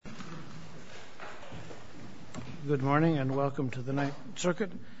Good morning and welcome to the Ninth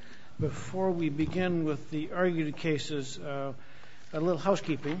Circuit. Before we begin with the argued cases, a little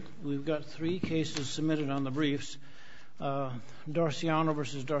housekeeping. We've got 3 cases submitted on the briefs. Dorciano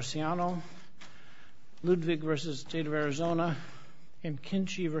v. Dorciano, Ludwig v. State of Arizona, and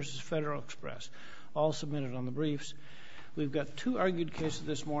Kinchy v. Federal Express, all submitted on the briefs. We've got 2 argued cases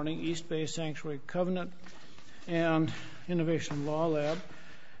this morning, East Bay Sanctuary Covenant and Innovation Law Lab.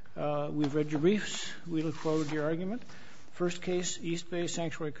 We've read your briefs. We look forward to your argument. First case, East Bay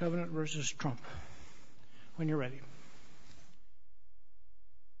Sanctuary Covenant versus Trump. When you're ready.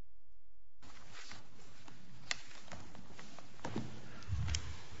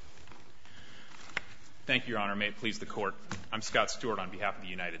 Thank you, Your Honor. May it please the Court. I'm Scott Stewart on behalf of the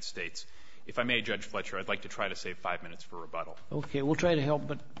United States. If I may, Judge Fletcher, I'd like to try to save 5 minutes for rebuttal. Okay, we'll try to help,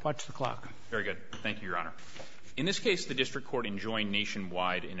 but watch the clock. Very good. Thank you, Your Honor. In this case, the District Court enjoined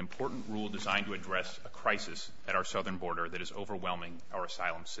nationwide an important rule designed to address a crisis at our southern border that is overwhelming our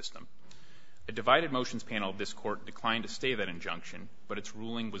asylum system. A divided motions panel of this Court declined to stay that injunction, but its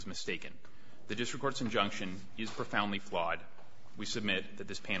ruling was mistaken. The District Court's injunction is profoundly flawed. We submit that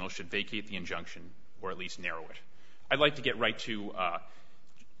this panel should vacate the injunction or at least narrow it. I'd like to get right to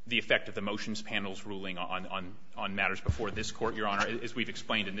the effect of the motions panel's ruling on matters before this Court, Your Honor. As we've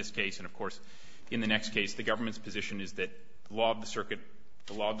explained in this case, and of course in the next case, the government's position is that the law of the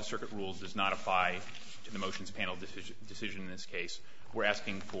circuit rules does not apply to the motions panel decision in this case. We're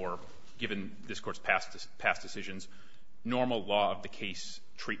asking for, given this Court's past decisions, normal law of the case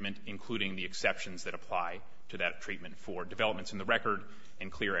treatment, including the exceptions that apply to that treatment for developments in the record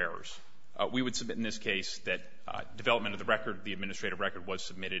and clear errors. We would submit in this case that development of the record, the administrative record, was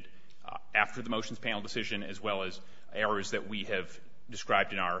submitted after the motions panel decision, as well as errors that we have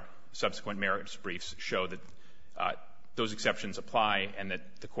described in our subsequent merits briefs show that those exceptions apply and that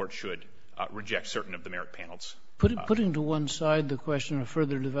the Court should reject certain of the merit panels. Putting to one side the question of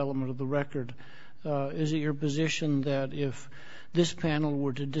further development of the record, is it your position that if this panel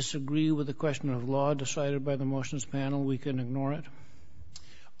were to disagree with the question of law decided by the motions panel, we can ignore it?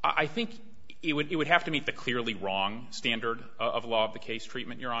 I think it would have to meet the clearly wrong standard of law of the case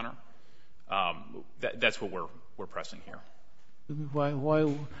treatment, Your Honor. That's what we're pressing here. Why?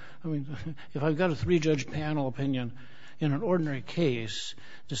 I mean, if I've got a 3-judge panel opinion in an ordinary case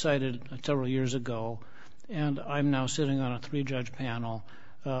decided several years ago, and I'm now sitting on a 3-judge panel,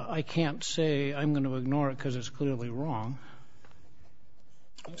 I can't say I'm going to ignore it because it's clearly wrong.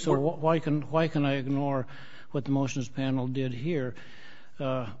 So why can I ignore what the motions panel did here,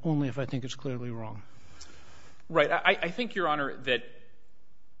 only if I think it's clearly wrong? Right. I think, Your Honor, that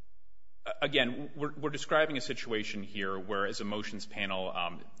again, we're describing a situation here where, as a motions panel,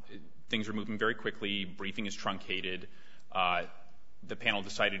 things are moving very quickly, briefing is truncated, the panel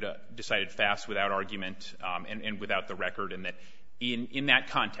decided fast without argument and without the record, and that in that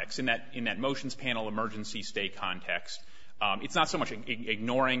context, in that motions panel emergency stay context, it's not so much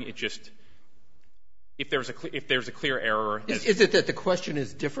ignoring, it just, if there's a clear error. Is it that the question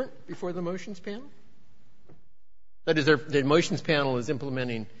is different before the motions panel? That is, the motions panel is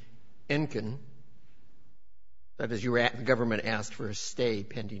implementing Enkin, that is, the government asked for a stay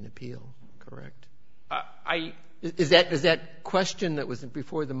pending appeal, correct? Is that question that was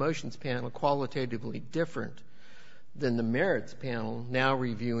before the motions panel qualitatively different than the merits panel now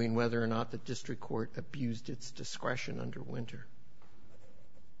reviewing whether or not the district court abused its discretion under Winter?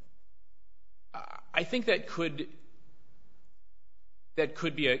 I think that could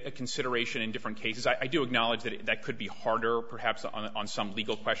be a consideration in different cases. I do acknowledge that could be harder, perhaps, on some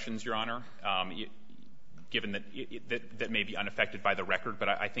legal questions, Your Honor, given that may be unaffected by the record, but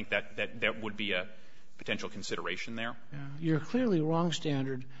I think that would be a potential consideration there. Yeah. Your clearly wrong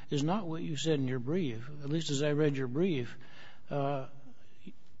standard is not what you said in your brief, at least as I read your brief. On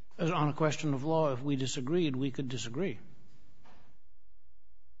a question of law, if we disagreed, we could disagree.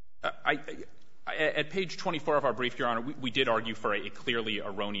 At page 24 of our brief, Your Honor, we did argue for a clearly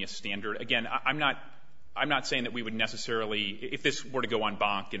erroneous standard. Again, I'm not saying that we would necessarily, if this were to go en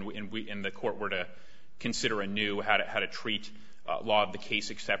banc and the court were to consider anew how to treat law of the case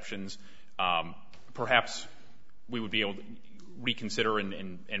exceptions, perhaps we would be able to reconsider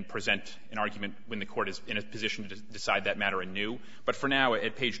and present an argument when the court is in a position to decide that matter anew. But for now,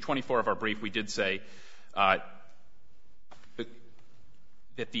 at page 24 of our brief, we did say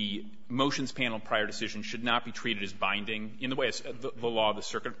that the motions panel prior decision should not be treated as binding in the way the law of the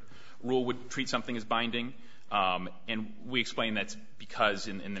circuit rule would treat something as binding. And we explain that's because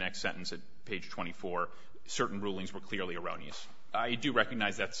in the next sentence at page 24, certain rulings were clearly erroneous. I do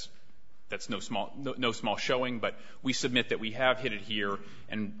recognize that's no small showing, but we submit that we have hit it here,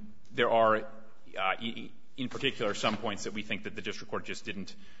 and there are in particular, some points that we think that the district court just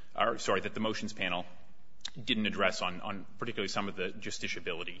didn't — or, sorry, that the motions panel didn't address on particularly some of the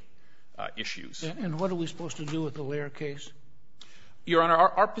justiciability issues. And what are we supposed to do with the Lair case? Your Honor,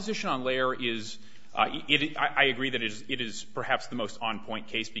 our position on Lair is I agree that it is perhaps the most on-point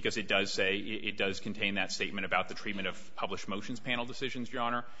case because it does say — it does contain that statement about the treatment of published motions panel decisions, Your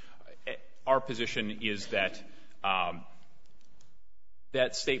Honor. Our position is that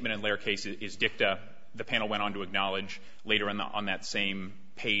that statement in Lair case is dicta. The panel went on to acknowledge later on that same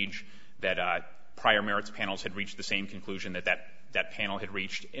page that prior merits panels had reached the same conclusion that panel had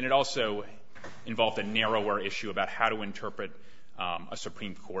reached. And it also involved a narrower issue about how to interpret a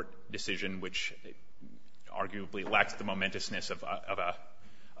Supreme Court decision, which arguably lacks the momentousness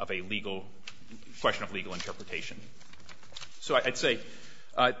of a legal — question of legal interpretation. So I'd say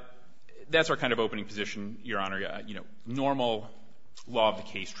that's our kind of opening position, Your Honor. Normal law of the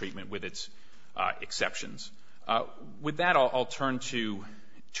case treatment with its exceptions. With that, I'll turn to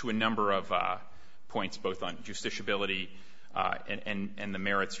a number of points, both on justiciability and the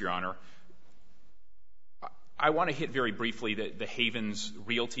merits, Your Honor. I want to hit very briefly the Havens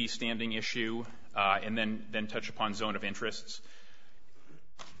realty standing issue and then touch upon zone of interests.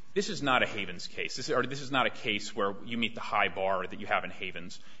 This is not a Havens case. This is not a case where you meet the high bar that you have in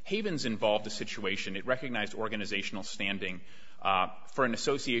Havens. Havens involved a situation — it recognized organizational standing for an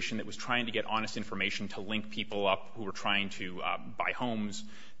association that was trying to get honest information to link people up who were trying to buy homes,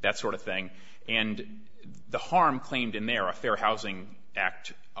 that sort of thing. And the harm claimed in there, a Fair Housing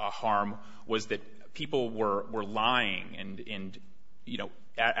Act harm, was that people were lying and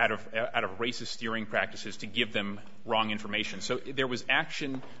out of racist steering practices to give them wrong information. So there was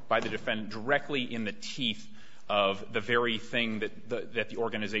action by the defendant directly in the teeth of the very thing that the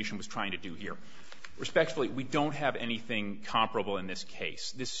organization was trying to do here. Respectfully, we don't have anything comparable in this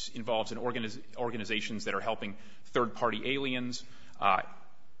case. This involves organizations that are helping third-party aliens.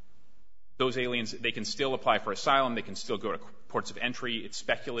 Those aliens, they can still apply for asylum. They can still go to ports of entry. It's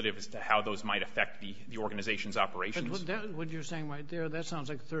speculative as to how those might affect the organization's operations. But what you're saying right there, that sounds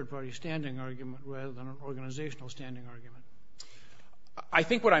like a third-party standing argument rather than an organizational standing argument. I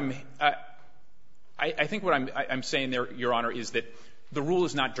think what I'm saying there, Your Honor, is that the rule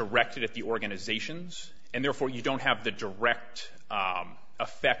is not directed at the organizations, and therefore you don't have the direct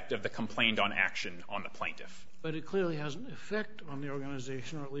effect of the complaint on action on the plaintiff. But it clearly has an effect on the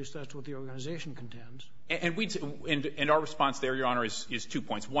organization, or at least that's what the organization contends. And our response there, Your Honor, is 2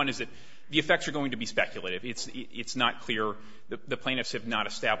 points. One is that the effects are going to be speculative. It's not clear. The plaintiffs have not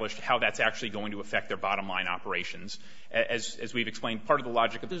established how that's actually going to affect their bottom-line operations. As we've explained, part of the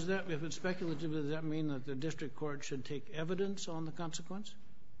logic of — If it's speculative, does that mean that the district court should take evidence on the consequence?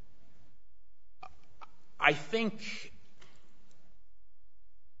 I think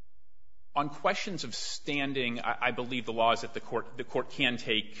on questions of standing, I believe the law is that the court can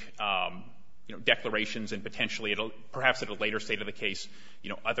take declarations and potentially, perhaps at a later state of the case,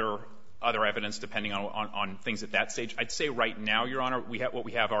 other evidence depending on things at that stage. I'd say right now, Your Honor, what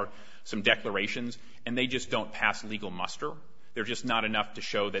we have are some declarations, and they just don't pass legal muster. They're just not enough to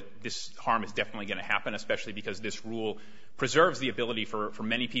show that this harm is definitely going to happen, especially because this rule preserves the ability for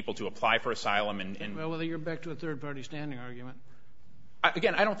many people to apply for asylum. Well, whether you're back to a third-party standing argument.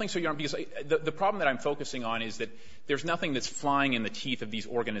 Again, I don't think so, Your Honor, because the problem that I'm focusing on is that there's nothing that's flying in the teeth of these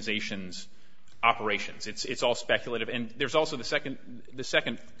organizations' operations. It's all speculative. And there's also the second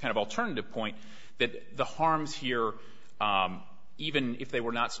kind of alternative point, that the harms here, even if they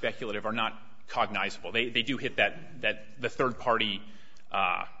were not speculative, are not cognizable. They do hit the third-party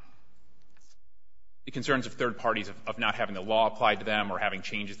the concerns of third parties of not having the law applied to them or having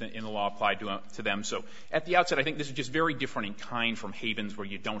changes in the law applied to them. So at the outset, I think this is just very different in kind from Havens, where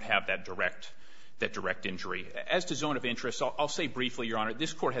you don't have that direct injury. As to zone of interest, I'll say briefly, Your Honor,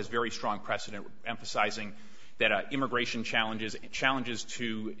 this Court has very strong precedent emphasizing that immigration challenges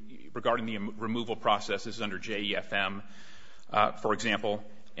regarding the removal process, this is under JEFM, for example,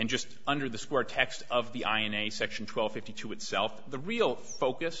 and just under the square text of the INA, Section 1252 itself, the real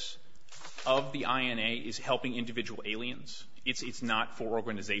focus of the INA is helping individual aliens. It's not for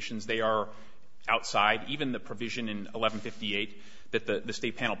organizations. They are outside. Even the provision in 1158 that the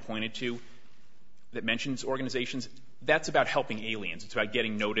State panel pointed to that mentions organizations, that's about helping aliens. It's about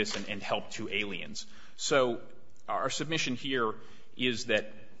getting notice and help to aliens. So our submission here is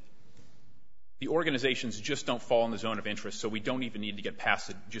that the organizations just don't fall in the zone of interest, so we don't even need to get past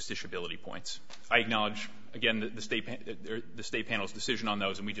the justiciability points. I acknowledge, again, the State panel's decision on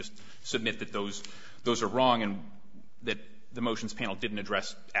those, and we just submit that those are wrong and that the motions panel didn't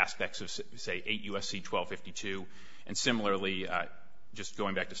address aspects of, say, 8 U.S.C. 1252, and similarly just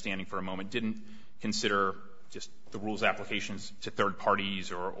going back to standing for a moment, didn't consider just the rules applications to third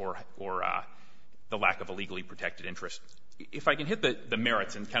parties or the lack of a legally protected interest. If I can hit the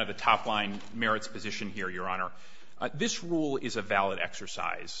merits and kind of the top-line merits position here, Your Honor, this rule is a valid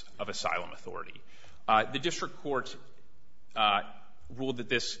exercise of asylum authority. The district court ruled that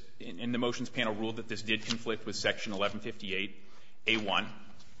this, in the motions panel, ruled that this did conflict with Section 1158A1.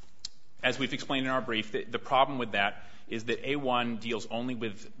 As we've explained in our brief, the problem with that is that A1 deals only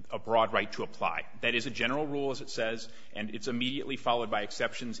with a broad right to apply. That is a general rule, as it says, and it's immediately followed by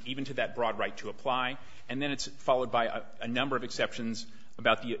exceptions even to that broad right to apply, and then it's followed by a number of exceptions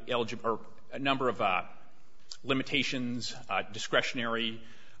about the or a number of limitations, discretionary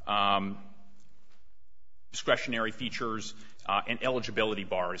features, and eligibility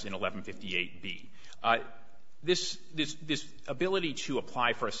bars in 1158B. This ability to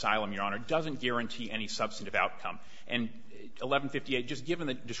apply for asylum, Your Honor, doesn't guarantee any substantive outcome. And 1158, just given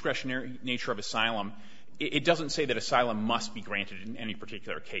the discretionary nature of asylum, it doesn't say that asylum must be granted in any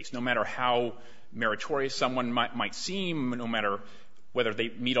particular case. No matter how meritorious someone might seem, no matter whether they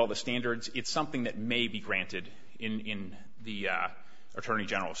meet all the standards, it's something that may be granted in the Attorney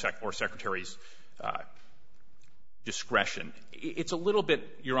General or Secretary's discretion. It's a little bit,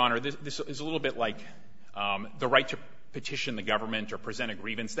 Your Honor, this is a little bit like the right to petition the government or present a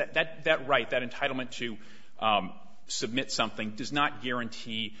grievance. That right, that entitlement to submit something does not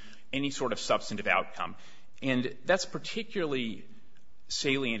guarantee any sort of substantive outcome. And that's particularly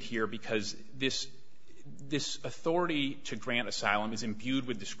salient here because this authority to grant asylum is imbued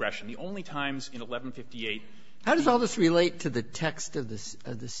with discretion. The only times in 1158... How does all this relate to the text of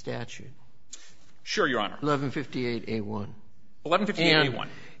the statute? Sure, Your Honor. 1158A1. 1158A1.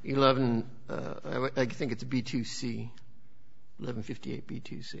 And I think it's B2C.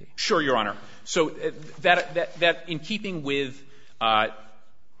 1158B2C. Sure, Your Honor. So that in keeping with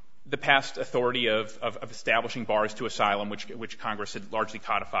the past authority of establishing bars to asylum, which Congress had largely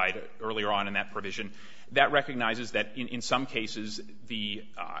codified earlier on in that provision, that recognizes that in some cases the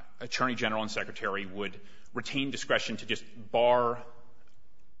Attorney General and Secretary would retain discretion to just bar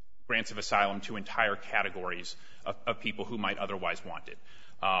grants of asylum to entire categories of people who might otherwise want it.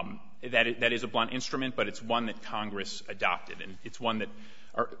 That is a blunt instrument, but it's one that Congress adopted, and it's one that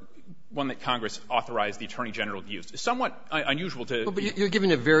Congress authorized the Attorney General to use. It's somewhat unusual to... Well, but you're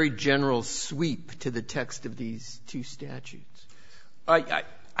giving a very general sweep to the text of these two statutes.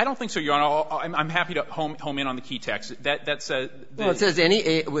 I don't think so, Your Honor. I'm happy to home in on the key text. That says... Well, it says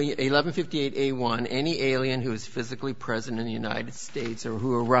 1158A1, any alien who is physically present in the United States or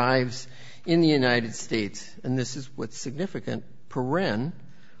who arrives in the United States, and this is what's significant, paren,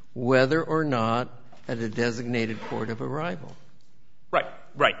 whether or not at a designated port of arrival.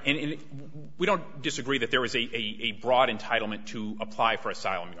 Right. And we don't disagree that there is a broad entitlement to apply for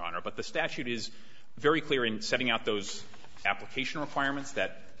asylum, Your Honor, but the statute is very clear in setting out those application requirements,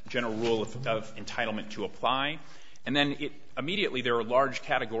 that general rule of entitlement to apply, and then immediately there are large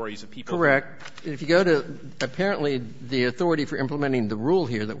categories of people... Correct. If you go to, apparently, the authority for implementing the rule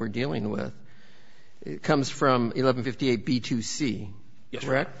here that we're dealing with, it comes from 1158B2C, yes,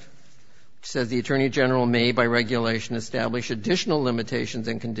 correct? It says the Attorney General may, by regulation, establish additional limitations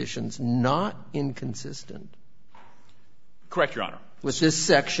and conditions not inconsistent. Correct, Your Honor. With this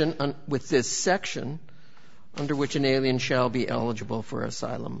section, under which an alien shall be eligible for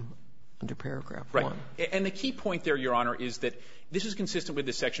asylum under paragraph 1. Right. And the key point there, Your Honor, is that this is consistent with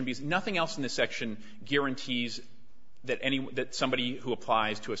this section because nothing else in this section guarantees that somebody who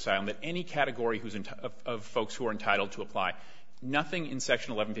applies to asylum, that any category of folks who are entitled to apply, nothing in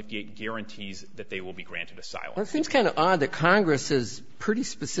Section 1158 guarantees that they will be granted asylum. Well, it seems kind of odd that Congress has pretty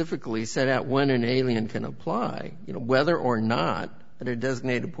specifically set out when an alien can apply, whether or not at a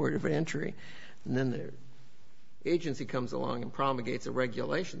designated port of entry, and then the agency comes along and promulgates a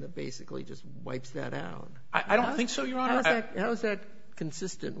regulation that basically just wipes that out. I don't think so, Your Honor. How is that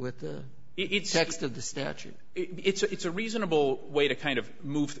consistent with the text of the statute? It's a reasonable way to kind of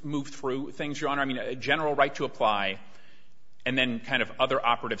move through things, Your Honor. I mean, a general right to apply, and then kind of other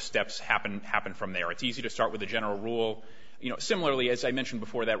operative steps happen from there. It's easy to start with a general rule. Similarly, as I mentioned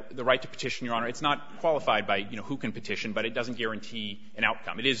before, that the right to petition, Your Honor, it's not qualified by who can petition, but it doesn't guarantee an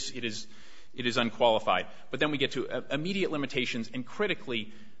outcome. It is unqualified. But then we get to immediate limitations, and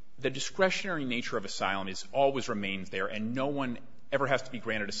critically, the discretionary nature of asylum always remains there, and no one ever has to be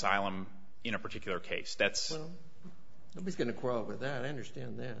granted asylum in a particular case. Well, nobody's going to quarrel with that. I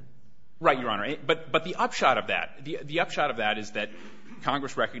understand that. Right, Your Honor. But the upshot of that, the upshot of that is that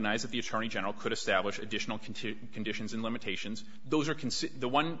Congress recognized that the Attorney General could establish additional conditions and limitations. Those are the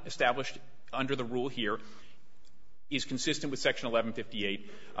one established under the rule here is consistent with Section 1158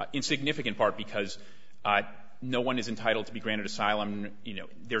 in significant part because no one is entitled to be granted asylum. You know,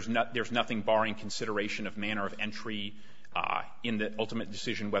 there's nothing barring consideration of manner of entry in the ultimate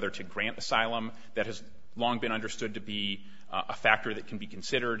decision whether to grant asylum. That has long been understood to be a factor that can be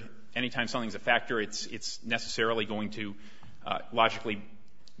considered. Anytime something's a factor, it's necessarily going to logically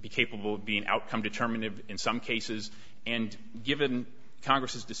be capable of being outcome determinative in some cases. And given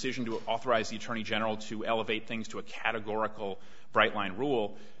Congress's decision to authorize the Attorney General to elevate things to a categorical bright-line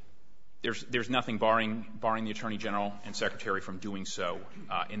rule, there's nothing barring the Attorney General and Secretary from doing so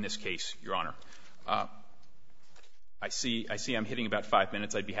in this case, Your Honor. I see I'm hitting about 5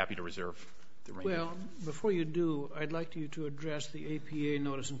 minutes. I'd be happy to reserve the remaining. Well, before you do, I'd like you to address the APA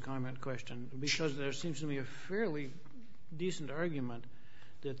notice and comment question, because there seems to me a fairly decent argument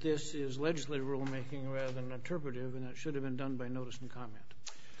that this is legislative rulemaking rather than interpretive, and it should have been done by notice and comment.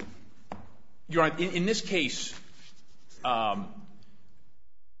 Your Honor, in this case,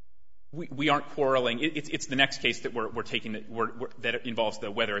 we aren't quarreling. It's the next case that we're taking that involves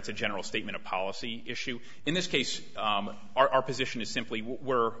whether it's a general statement of policy issue. In this case, our position is simply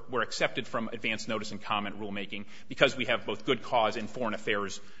we're accepted from advance notice and comment rulemaking because we have both good cause and foreign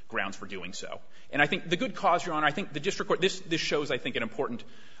affairs grounds for doing so. And I think the good cause, Your Honor, I think the district court, this shows, I think, an important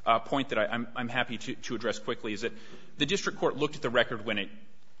point that I'm happy to address quickly, is that the district court looked at the record when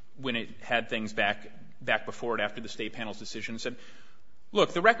it had things back before it after the state panel's decision and said,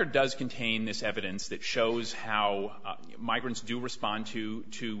 look, the record does contain this evidence that shows how migrants do respond to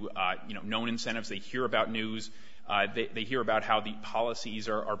known incentives. They hear about news. They hear about how the policies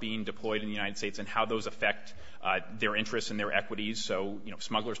are being deployed in the United States and how those affect their interests and their equities. So,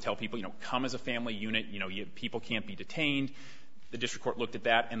 smugglers tell people, come as a family unit. People can't be detained. The district court looked at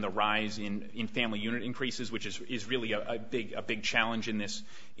that and the rise in family unit increases, which is really a big challenge in this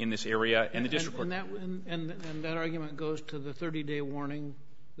area. And the district court and that argument goes to the 30-day warning.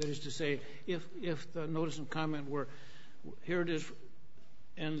 That is to say, if the notice and comment were here it is,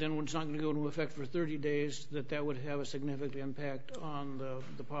 and then it's not going to go into effect for 30 days, that would have a significant impact on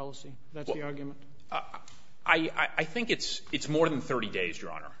the policy. That's the argument. I think it's more than 30 days,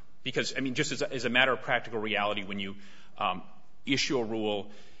 Your Honor, because just as a matter of practical reality, when you issue a rule,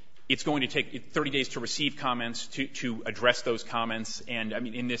 it's going to take 30 days to receive comments, to address those comments. And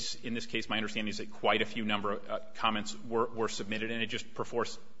in this case, my understanding is that quite a few number of comments were submitted, and it just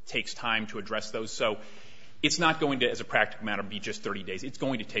perforce takes time to address those. So it's not going to, as a practical matter, be just 30 days. It's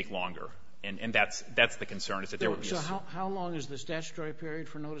going to take longer, and that's the concern, is that there would be. So how long is the statutory period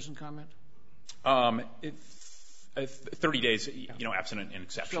for notice and comment? 30 days, absent an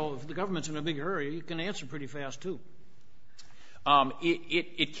exception. So if the government's in a big hurry, it can answer pretty fast too.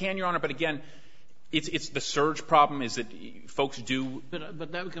 It can, Your Honor, but again, it's the surge problem is that folks do.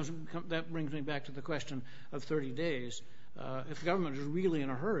 But that brings me back to the question of 30 days. If the government is really in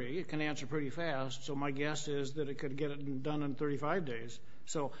a hurry, it can answer pretty fast. So my guess is that it could get it done in 35 days.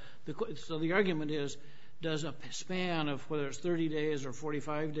 So the argument is, does a span of whether it's 30 days or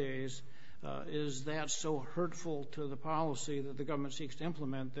 45 days, is that so hurtful to the policy that the government seeks to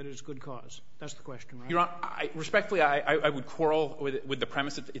implement that it's good cause? That's the question, right? Your Honor, respectfully, I would quarrel with the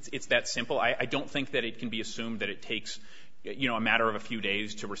premise that it's that simple. I don't think that it can be assumed that it takes, a matter of a few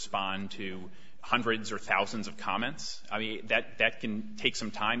days to respond to hundreds or thousands of comments. That can take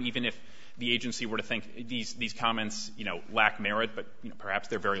some time, even if the agency were to think these comments, lack merit, but perhaps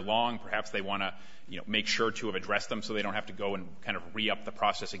they're very long. Perhaps they want to, make sure to have addressed them so they don't have to go and kind of re-up the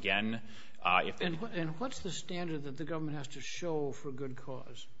process again. And what's the standard that the government has to show for good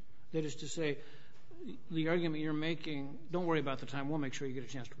cause? That is to say, the argument you're making, don't worry about the time, we'll make sure you get a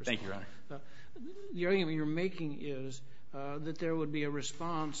chance to respond. Thank you, Your Honor. The argument you're making is that there would be a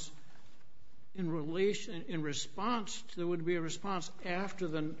response there would be a response after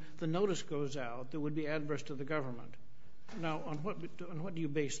the notice goes out that would be adverse to the government. Now, on what do you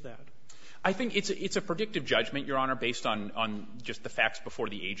base that? I think it's a predictive judgment, Your Honor, based on just the facts before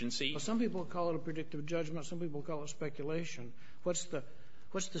the agency. Well, some people call it a predictive judgment. Some people call it speculation. What's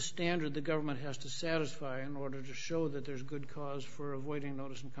the standard the government has to satisfy in order to show that there's good cause for avoiding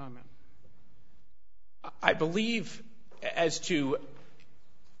notice and comment? I believe as to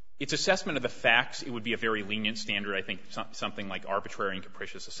its assessment of the facts, it would be a very lenient standard. I think something like arbitrary and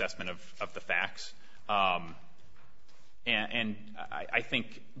capricious assessment of the facts. And I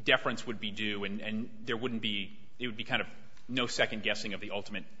think deference would be due, and there wouldn't be, it would be kind of no second guessing of the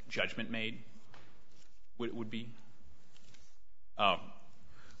ultimate judgment made. Would be.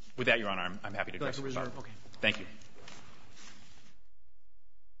 With that, Your Honor, I'm happy to address the reserve. Okay. Thank you.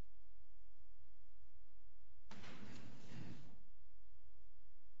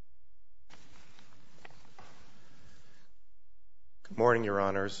 morning, Your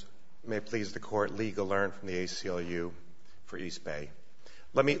Honors. May it please the Court, Lee Galern from the ACLU for East Bay.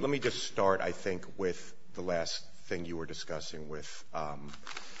 Let me just start, I think, with the last thing you were discussing with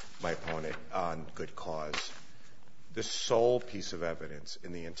my opponent on good cause. The sole piece of evidence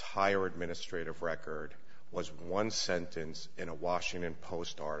in the entire administrative record was one sentence in a Washington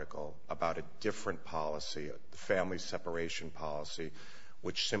Post article about a different policy, the family separation policy,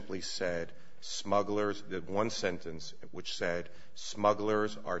 which simply said smugglers, one sentence which said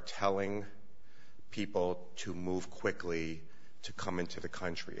smugglers are telling people to move quickly to come into the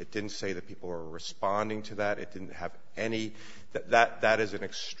country. It didn't say that people were responding to that. It didn't have any, that is an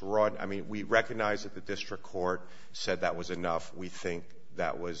extraordinary, I mean, we recognize that the district court said that was enough. We think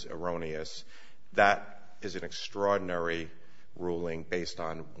that was erroneous. That is an extraordinary ruling based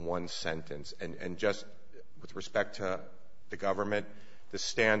on one sentence. And just with respect to the government, the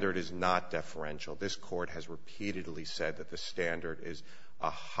standard is not deferential. This Court has repeatedly said that the standard is a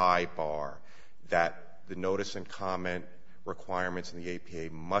high bar, that the notice and comment requirements in the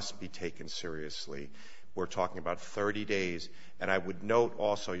APA must be taken seriously. We're talking about 30 days. And I would note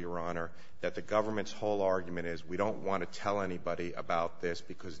also, Your Honor, that the government's whole argument is we don't want to tell anybody about this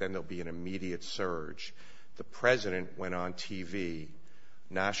because then there'll be an immediate surge. The President went on TV,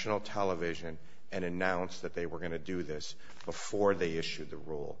 national television, and announced that they were going to do this before they issued the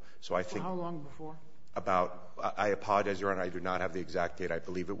rule. So I think— How long before? I apologize, Your Honor, I do not have the exact date. I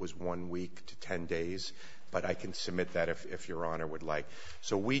believe it was 1 week to 10 days, but I can submit that if Your Honor would like.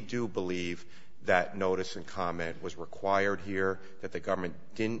 So we do believe that notice and comment was required here, that the government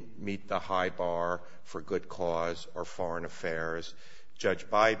didn't meet the high bar for good cause or foreign affairs. Judge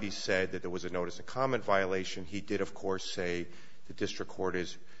Bybee said that there was a notice and comment violation. He did, of course, say the district court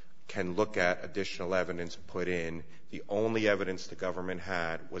can look at additional evidence put in. The only evidence the government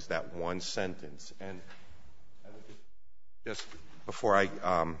had was that one sentence. And just before I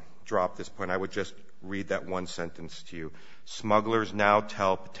drop this point, I would just read that one sentence to you. Smugglers now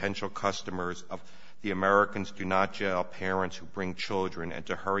tell potential customers of the Americans do not jail parents who bring children and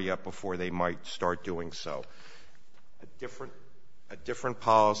to hurry up before they might start doing so. A different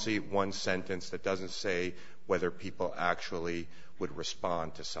policy, one sentence that doesn't say whether people actually would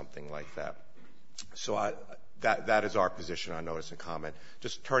respond to something like that. So that is our position on notice and comment.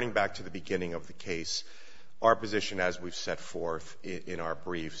 Just turning back to the beginning of the case, our position, as we've set forth in our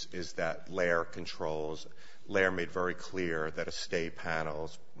briefs, is that Lair controls. Lair made very clear that a stay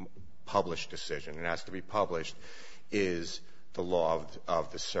panel's published decision, and it has to be published, is the law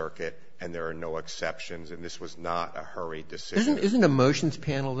of the circuit, and there are no exceptions, and this was not a hurried decision. Isn't a motions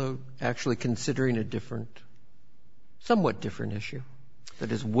panel, though, actually considering a somewhat different issue?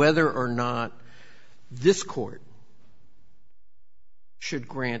 That is, whether or not this Court should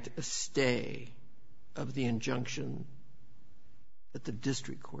grant a stay of the injunction that the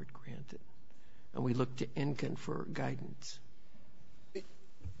district court granted. And we look to Enkin for guidance.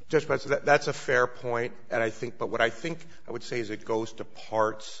 Judge Butler, that's a fair point, and but what I would say is it goes to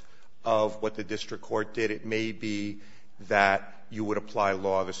parts of what the district court did. It may be that you would apply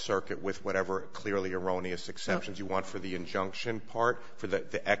law of the circuit with whatever clearly erroneous exceptions you want for the injunction part, for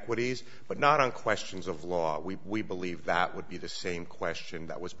the equities, but not on questions of law. We believe that would be the same question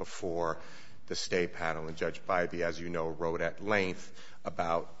that was before the stay panel, and Judge Bybee, as you know, wrote at length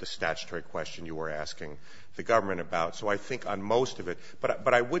about the statutory question you were asking the government about. So I think on most of it,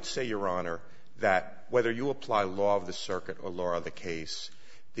 but I would say, Your Honor, that whether you apply law of the circuit or law of the case,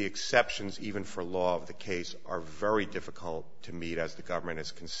 the exceptions, even for law of the case, are very difficult to meet, as the government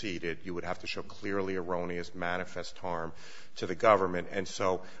has conceded. You would have to show clearly erroneous, manifest harm to the government. And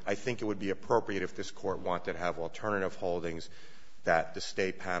so I think it would be appropriate if this Court wanted to have alternative holdings that the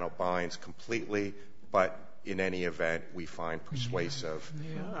stay panel binds completely, but in any event, we find persuasive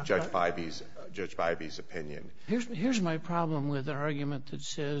Judge Bybee's opinion. Here's my problem with the argument that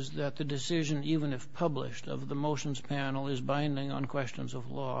says that the decision, even if published, of the motions panel is binding on questions of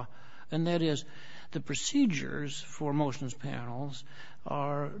law, and that is the procedures for motions panels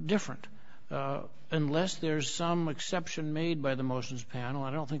are different. Unless there's some exception made by the motions panel,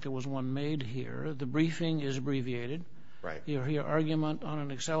 I don't think there was one made here, the briefing is abbreviated. Right. You hear argument on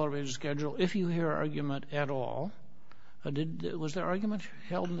an accelerated schedule. If you hear argument at all, was there argument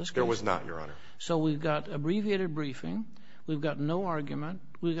held in this case? There was not, Your Honor. So we've got abbreviated briefing. We've got no argument.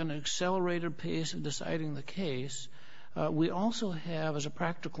 We've got an accelerated pace of deciding the case. We also have, as a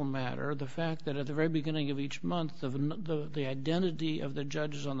practical matter, the fact that at the very beginning of each month, the identity of the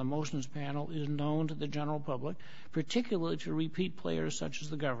judges on the motions panel is known to the general public, particularly to repeat players such as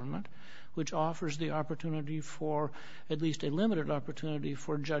the government, which offers the opportunity for, at least a limited opportunity,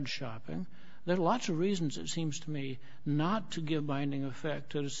 for judge shopping. There are lots of reasons, it seems to me, not to give binding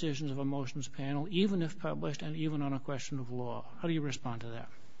effect to decisions of a motions panel, even if published and even on a question of law. How do you respond to that?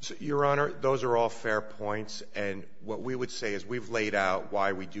 So, Your Honor, those are all fair points. And what we would say is we've laid out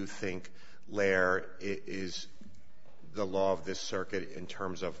why we do think Lair is the law of this circuit in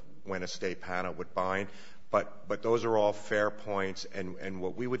terms of when a state panel would bind. But those are all fair points. And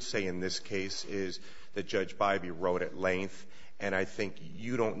what we would say in this case is that Judge Bybee wrote at length. And I think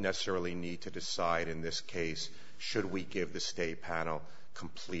you don't necessarily need to decide in this case, should we give the state panel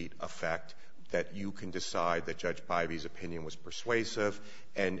complete effect, that you can decide that Judge Bybee's opinion was persuasive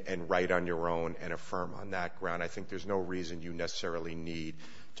and write on your own and affirm on that ground. I think there's no reason you necessarily need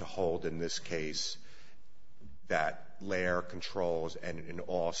to hold in this case that Lair controls, and in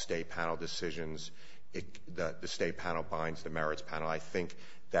all state panel decisions, the state panel binds the merits panel. I think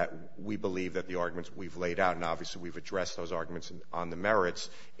that we believe that the arguments we've laid out, and obviously we've addressed those arguments on the merits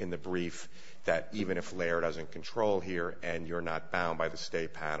in the brief, that even if Lair doesn't control here and you're not bound by the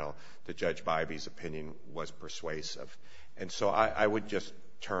state panel, that Judge Bybee's opinion was persuasive. And so I would just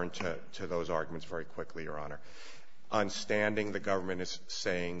turn to those arguments very quickly, Your Honor. On standing, the government is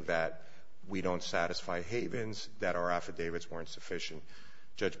saying that we don't satisfy Havens, that our affidavits weren't sufficient.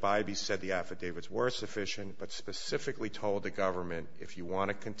 Judge Bybee said the affidavits were sufficient, but specifically told the government, if you want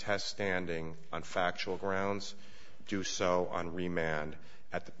to contest standing on factual grounds, do so on remand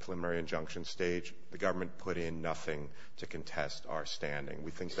at the preliminary injunction stage. The government put in nothing to contest our standing.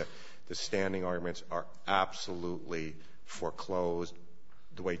 We think that the standing arguments are absolutely foreclosed,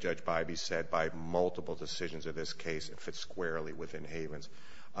 the way Judge Bybee said, by multiple decisions of this case. It fits squarely within Havens.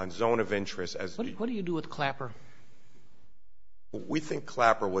 On zone of interest, what do you do with Clapper? We think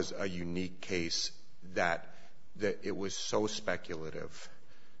Clapper was a unique case that it was so speculative,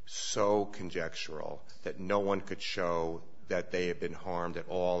 so conjectural, that no one could show that they had been harmed at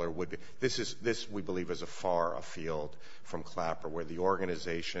all or would be. This, we believe, is a far afield from Clapper, where the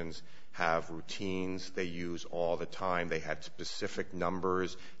organizations have routines they use all the time. They had specific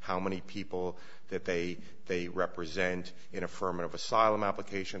numbers, how many people that they represent in affirmative asylum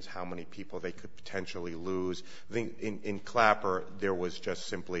applications, how many people they could potentially lose. I think in Clapper, there was just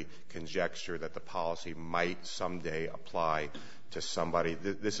simply conjecture that the policy might someday apply to somebody.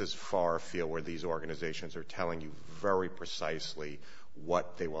 This is far afield, where these organizations are telling you very precisely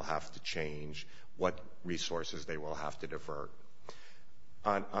what they will have to change, what resources they will have to divert.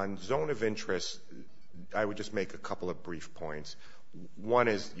 On zone of interest, I would just make a couple of brief points. One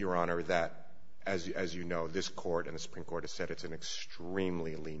is, Your Honor, that as you know, this Court and the Supreme Court has said it's an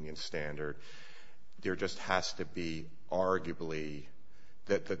extremely lenient standard. There just has to be arguably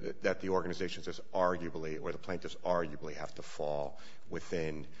that the organizations just arguably, or the plaintiffs arguably, have to fall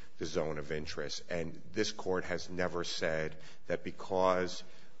within the zone of interest. And this Court has never said that because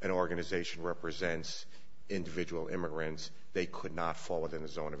an organization represents individual immigrants, they could not fall within the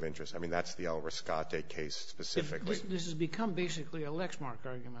zone of interest. I mean, that's the El Rescate case specifically. This has become basically a Lexmark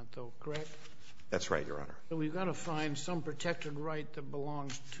argument, though, correct? That's right, Your Honor. So we've got to find some protected right that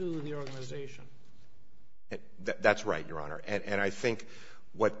belongs to the organization. That's right, Your Honor. And I think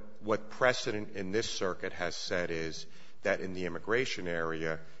what precedent in this circuit has said is that in the immigration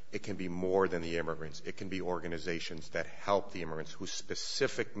area, it can be more than the immigrants. It can be organizations that help the immigrants, whose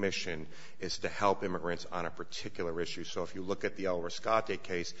specific mission is to help immigrants on a particular issue. So if you look at the El Rescate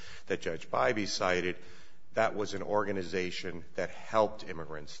case that Judge Bybee cited, that was an organization that helped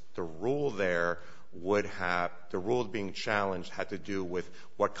immigrants. The rule there the rule being challenged had to do with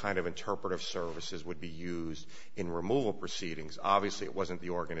what kind of interpretive services would be used in removal proceedings. Obviously, it wasn't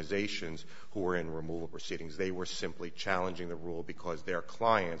the organizations who were in removal proceedings. They were simply challenging the rule because their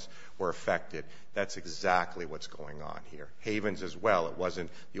clients were affected. That's exactly what's going on here. Havens as well. It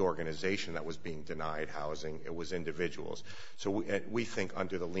wasn't the organization that was being denied housing. It was individuals. So we think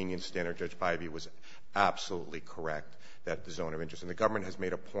under the lenient standard, Judge Bybee was absolutely correct that the zone of interest. And the government has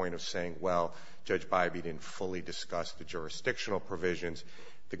made a point of saying, well, Judge Bybee didn't fully discuss the jurisdictional provisions.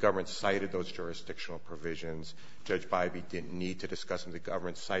 The government cited those jurisdictional provisions. Judge Bybee didn't need to discuss them. The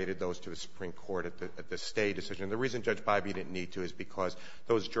government cited those to the Supreme Court at the stay decision. And the reason Judge Bybee didn't need to is because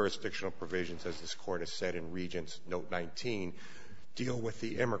those jurisdictional provisions, as this Court has said in Regents Note 19, deal with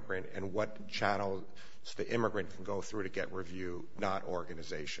the immigrant and what channels the immigrant can go through to get review, not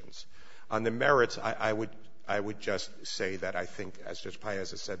organizations. On the merits, I would just say that I think, as Judge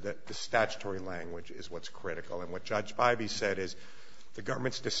Paez has said, that the statutory language is what's critical. And what Judge Bybee said is the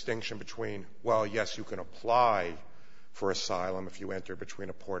government's distinction between, well, yes, you can apply for asylum if you enter between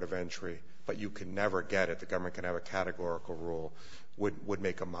a port of entry, but you can never get it. The government can have a categorical rule, would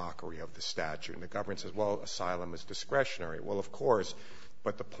make a mockery of the statute. And the government says, well, asylum is discretionary. Well, of course,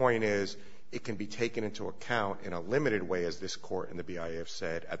 but the point is, it can be taken into account in a limited way, as this Court and the BIA have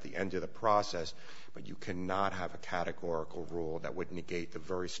said, at the end of the process, but you cannot have a categorical rule that would negate the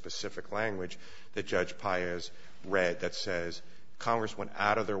very specific language that Judge Paez read that says Congress went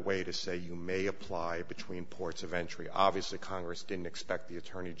out of their way to say you may apply between ports of entry. Obviously, Congress didn't expect the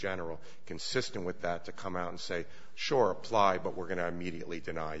Attorney General, consistent with that, to come out and say, sure, apply, but we're going to immediately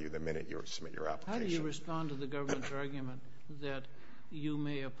deny you the minute you submit your application. How do you respond to the government's argument that you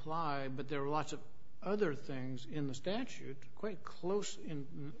may apply, but there are lots of other things in the statute, quite close in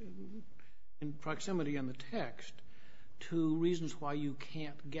proximity in the text, to reasons why you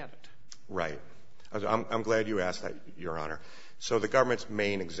can't get it? Right. I'm glad you asked that, Your Honor. So the government's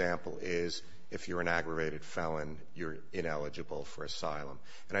main example is if you're an aggravated felon, you're ineligible for asylum.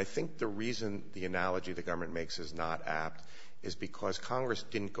 And I think the reason the analogy the government makes is not apt is because Congress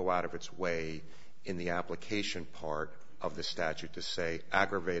didn't go out of its way in the application part of the statute to say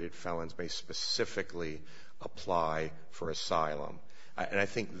aggravated felons may specifically apply for asylum. And I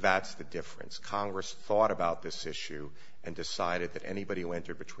think that's the difference. Congress thought about this issue and decided that anybody who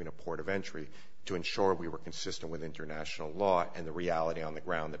entered between a port of entry, to ensure we were consistent with international law and the reality on the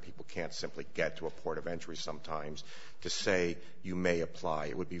ground that people can't simply get to a port of entry sometimes, to say you may apply.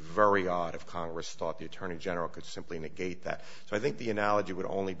 It would be very odd if Congress thought the Attorney General could simply negate that. So I think the analogy would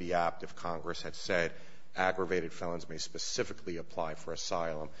only be apt if Congress had said aggravated felons may specifically apply for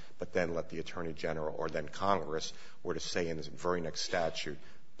asylum, but then let the Attorney General or then Congress were to say in this very next statute,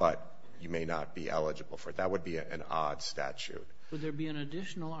 but you may not be eligible for it. That would be an odd statute. Would there be an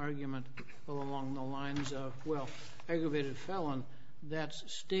additional argument along the lines of, well, aggravated felon, that's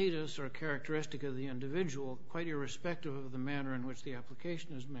status or characteristic of the individual, quite irrespective of the manner in which the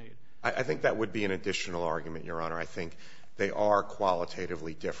application is made? I think that would be an additional argument, Your Honor. I think they are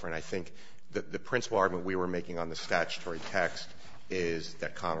qualitatively different. I think the principal argument we were making on the statutory text is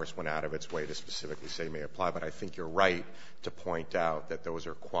that Congress went out of its way to specifically say may apply. But I think you're right to point out that those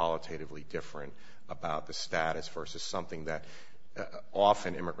are qualitatively different about the status versus something that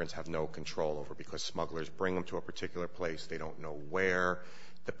often immigrants have no control over because smugglers bring them to a particular place. They don't know where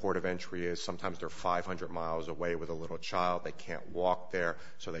the port of entry is. Sometimes they're 500 miles away with a little child. They can't walk there,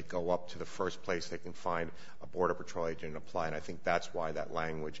 so they go up to the first place they can find a Border Patrol agent and apply. And I think that's why that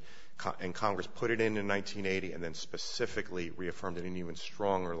language, and Congress put it in 1980 and then specifically reaffirmed it in even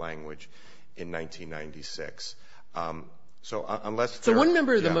stronger language in 1996. So unless there— So one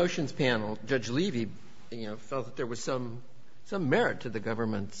member of the motions panel, Judge Levy, felt that there was some merit to the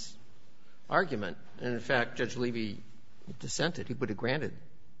government's argument. And in fact, Judge Levy dissented. He would have granted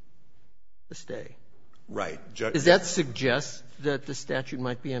the stay. Right. Does that suggest that the statute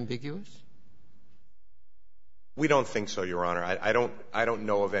might be ambiguous? We don't think so, Your Honor. I don't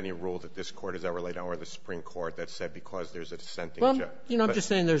know of any rule that this Court has ever laid down or the Supreme Court that said because there's a dissenting judge. Well, I'm just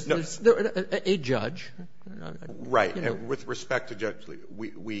saying there's a judge. Right. And with respect to Judge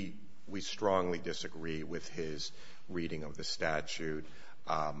Levy, we strongly disagree with his reading of the statute.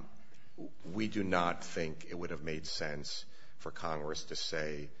 We do not think it would have made sense for Congress to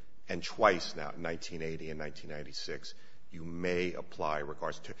say, and twice now, 1980 and 1996, you may apply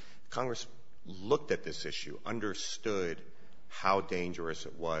regards to — Congress looked at this issue, understood how dangerous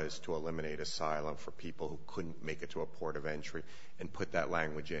it was to eliminate asylum for people who couldn't make it to a port of entry, and put that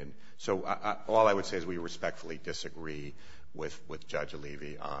language in. So all I would say is we respectfully disagree with Judge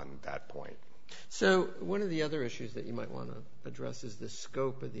Levy on that point. So one of the other issues that you might want to address is the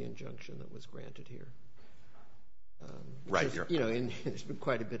scope of the injunction that was granted here. Right. There's been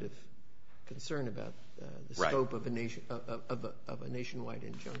quite a bit of concern about the scope of a nationwide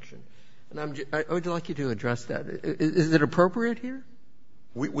injunction. And I would like you to address that. Is it appropriate here?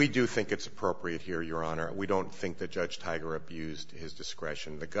 We do think it's appropriate here, Your Honor. We don't think that Judge Tiger abused his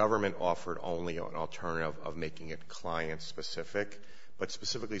discretion. The government offered only an alternative of making it client-specific, but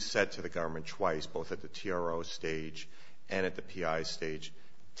specifically said to the government twice, both at the TRO stage and at the PI stage,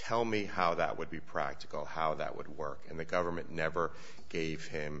 tell me how that would be practical, how that would work. And the government never gave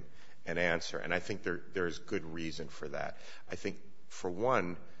him an answer. And I think there's good reason for that. I think, for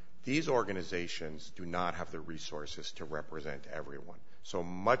one, these organizations do not have the resources to represent everyone. So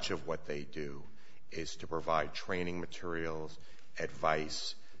much of what they do is to provide training materials,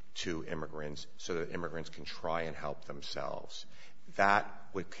 advice to immigrants so that immigrants can try and help themselves. That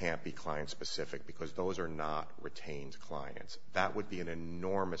can't be client-specific because those are not retained clients. That would be an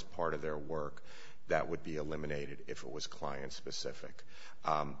enormous part of their work that would be eliminated if it was client-specific.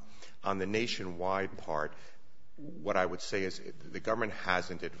 On the nationwide part, what I would say is the government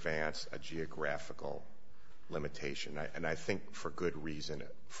hasn't advanced a geographical limitation, and I think for good reason.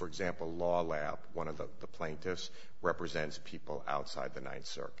 For example, Law Lab, one of the plaintiffs, represents people outside the Ninth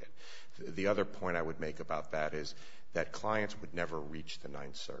Circuit. The other point I would make about that is that clients would never reach the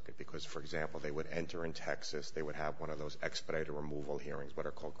Ninth Circuit because, for example, they would enter in Texas, they would have one of those expedited removal hearings, what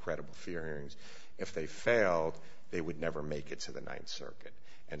are called credible fear hearings. If they failed, they would never make it to the Ninth Circuit,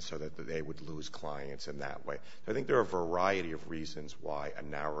 and so that they would lose clients in that way. So I think there are a variety of reasons why a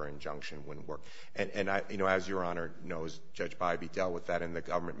narrower injunction wouldn't work. And I, as Your Honor knows, Judge Bybee dealt with that, and the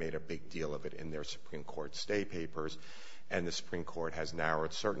government made a big deal of it in their Supreme Court stay papers, and the Supreme Court has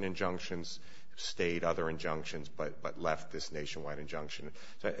narrowed certain injunctions, stayed other injunctions, but left this nationwide injunction.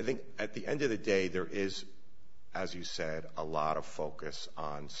 So I think at the end of the day, there is, as you said, a lot of focus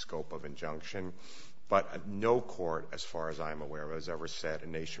on scope of injunction. But no court, as far as I'm aware of, has ever said a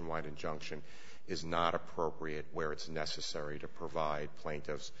nationwide injunction is not appropriate where it's necessary to provide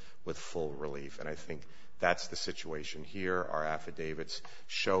plaintiffs with full relief. And I think that's the situation here. Our affidavits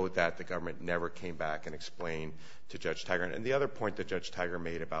showed that the government never came back and explained to Judge Tiger. And the other point that Judge Tiger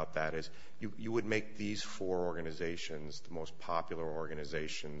made about that is you would make these four organizations the most popular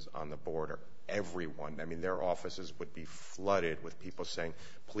organizations on the border. Everyone, I mean, their offices would be flooded with people saying,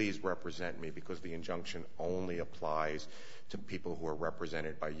 please represent me, because the injunction only applies to people who are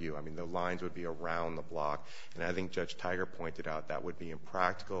represented by you. I mean, the lines would be around the block. And I think Judge Tiger pointed out that would be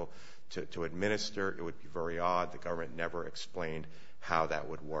impractical to administer. It would be very odd. The government never explained how that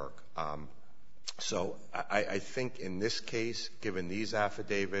would work. So I think in this case, given these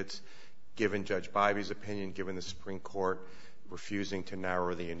affidavits, given Judge Bybee's opinion, given the Supreme Court refusing to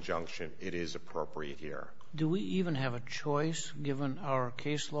narrow the injunction, it is appropriate here. Do we even have a choice, given our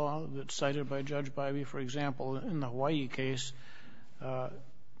case law that's cited by Judge Bybee? For example, in the Hawaii case,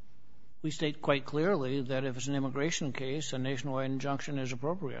 we state quite clearly that if it's an immigration case, a nationwide injunction is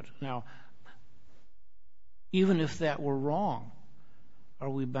appropriate. Now, even if that were wrong, are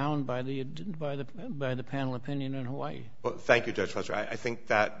we bound by the panel opinion in Hawaii? Well, thank you, Judge Fletcher. I think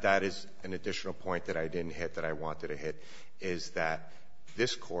that is an additional point that I didn't hit that I wanted to hit, is that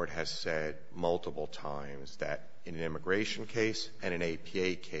this Court has said multiple times that in an immigration case and an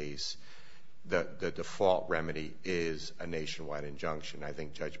APA case, the default remedy is a nationwide injunction. I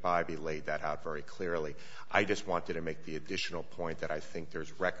think Judge Bybee laid that out very clearly. I just wanted to make the additional point that I think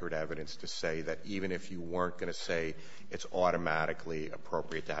there's record evidence to say that even if you weren't going to say it's automatically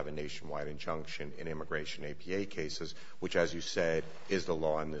appropriate to have a nationwide injunction in immigration APA cases, which, as you said, is the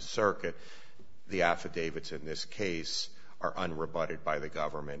law in this circuit, the affidavits in this case are unrebutted by the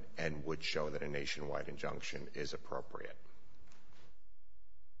government and would show that a nationwide injunction is appropriate.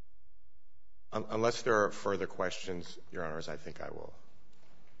 Unless there are further questions, Your Honors, I think I will.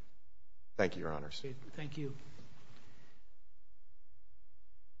 Thank you, Your Honors. Okay, thank you.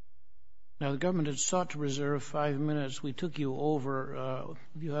 Now, the government had sought to reserve 5 minutes. We took you over.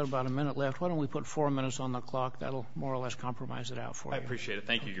 You had about a minute left. Why don't we put 4 minutes on the clock? That'll more or less compromise it out for you. I appreciate it.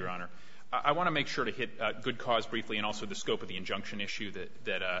 Thank you, Your Honor. I want to make sure to hit good cause briefly, and also the scope of the injunction issue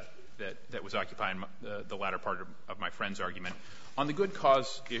that was occupying the latter part of my friend's argument. On the good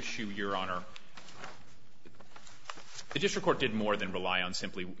cause issue, Your Honor, the district court did more than rely on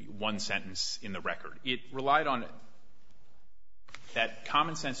simply one sentence in the record. It relied on that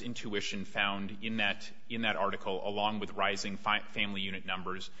common sense intuition found in that article, along with rising family unit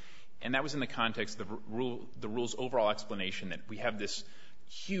numbers, and that was in the context of the rule's overall explanation that we have this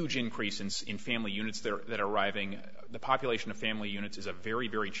huge increase in family units that are arriving. The population of family units is a very,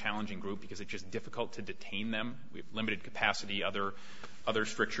 very challenging group because it's just difficult to detain them. We have limited capacity, other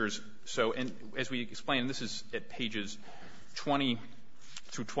strictures. So, and as we explained, this is at pages 20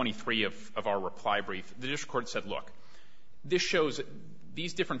 through 23 of our reply brief, the district court said, look, this shows,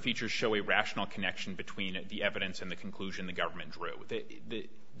 these different features show a rational connection between the evidence and the conclusion the government drew.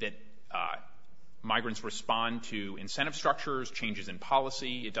 That migrants respond to incentive structures, changes in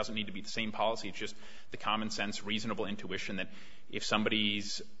policy. It doesn't need to be the same policy. It's just the common sense, reasonable intuition that if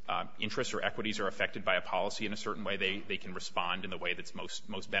somebody's interests or equities are affected by a policy in a certain way, they can respond in the way that's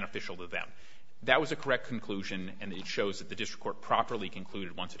most beneficial to them. That was a correct conclusion, and it shows that the district court properly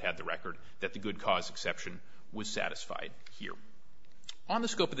concluded, once it had the record, that the good cause exception was satisfied here. On the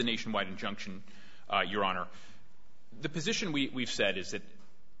scope of the nationwide injunction, Your Honor, the position we've said is that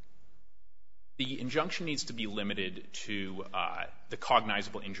the injunction needs to be limited to the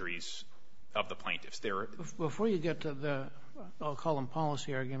cognizable injuries of the plaintiffs. Before you get to the, I'll call them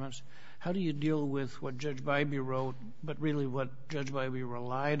policy arguments, how do you deal with what Judge Bybee wrote, but really what Judge Bybee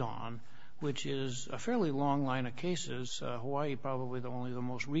relied on, which is a fairly long line of cases, Hawaii probably only the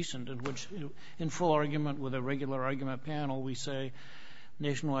most recent, in which, in full argument with a regular argument panel, we say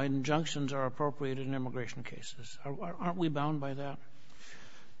nationwide injunctions are appropriate in immigration cases. Aren't we bound by that?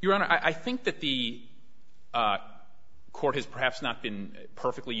 Your Honor, I think that the Court has perhaps not been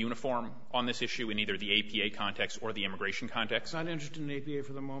perfectly uniform on this issue in either the APA context or the immigration context. I'm not interested in APA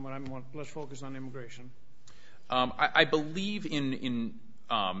for the moment. Let's focus on immigration. I believe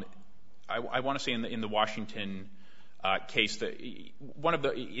I want to say in the Washington case that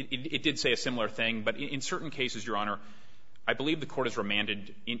it did say a similar thing, but in certain cases, Your Honor, I believe the Court has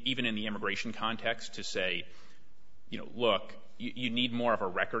remanded, even in the immigration context, to say, look, you need more of a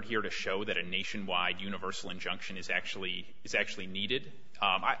record here to show that a nationwide universal injunction is actually needed.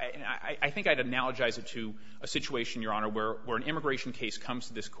 I think I'd analogize it to a situation, Your Honor, where an immigration case comes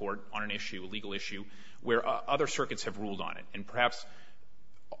to this Court on an issue, a legal issue, where other circuits have ruled on it, and perhaps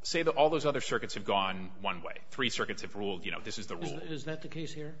say that all those other circuits have gone one way. 3 circuits have ruled, this is the rule. Is that the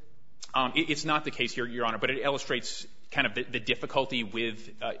case here? It's not the case here, Your Honor, but it illustrates kind of the difficulty with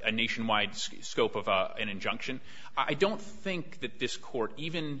a nationwide scope of an injunction. I don't think that this Court,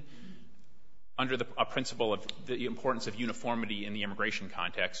 even under a principle of the importance of uniformity in the immigration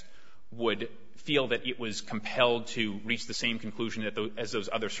context, would feel that it was compelled to reach the same conclusion as those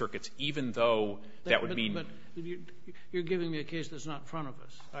other circuits, even though that would mean... But you're giving me a case that's not in front of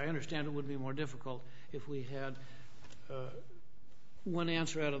us. I understand it would be more difficult if we had one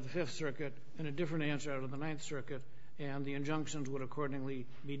answer out of the Fifth Circuit and a different answer out of the Ninth Circuit, and the injunctions would accordingly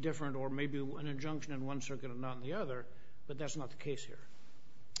be different, or maybe an injunction in one circuit and not in the other, but that's not the case here.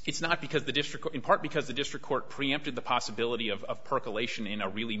 It's not because in part because the district court preempted the possibility of percolation in a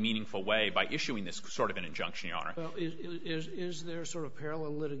really meaningful way by issuing this sort of an injunction, Your Honor. Well, is there sort of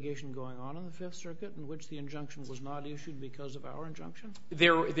parallel litigation going on in the Fifth Circuit in which the injunction was not issued because of our injunction?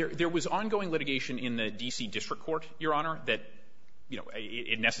 There was ongoing litigation in the D.C. District Court, Your Honor, that,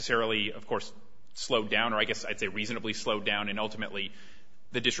 it necessarily, of course, slowed down, or I guess I'd say reasonably slowed down, and ultimately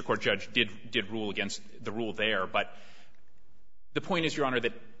the district court judge did rule against the rule there. But the point is, Your Honor,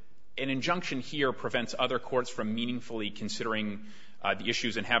 that an injunction here prevents other courts from meaningfully considering the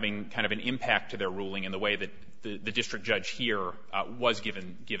issues and having kind of an impact to their ruling in the way that the district judge here was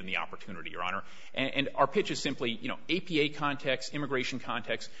given the opportunity, Your Honor. And our pitch is simply, APA context, immigration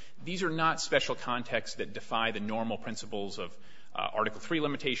context, these are not special contexts that defy the normal principles of Article III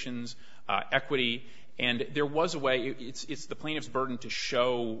limitations, equity, and there was a way, it's the plaintiff's burden to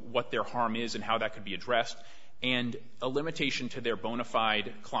show what their harm is and how that could be addressed, and a limitation to their bona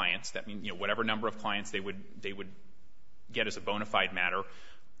fide clients, that means, whatever number of clients they would get as a bona fide matter,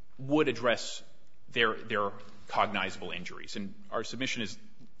 would address their cognizable injuries. And our submission is,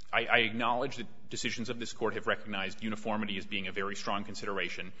 I acknowledge that decisions of this Court have recognized uniformity as being a very strong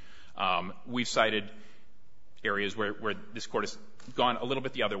consideration. We've cited areas where this Court has gone a little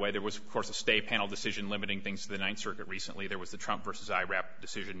bit the other way. There was, of course, a stay panel decision limiting things to the Ninth Circuit recently. There was the Trump versus IRAP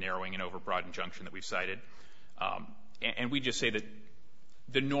decision narrowing an overbroad injunction that we've cited. And we just say that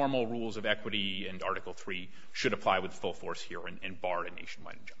the normal rules of equity and Article III should apply with full force here and bar a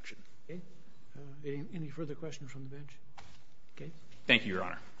nationwide injunction. Okay. Any further questions from the bench? Okay. Thank you, Your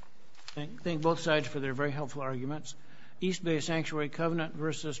Honor. Thank both sides for their very helpful arguments. East Bay Sanctuary Covenant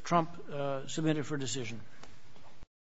versus Trump submitted for decision.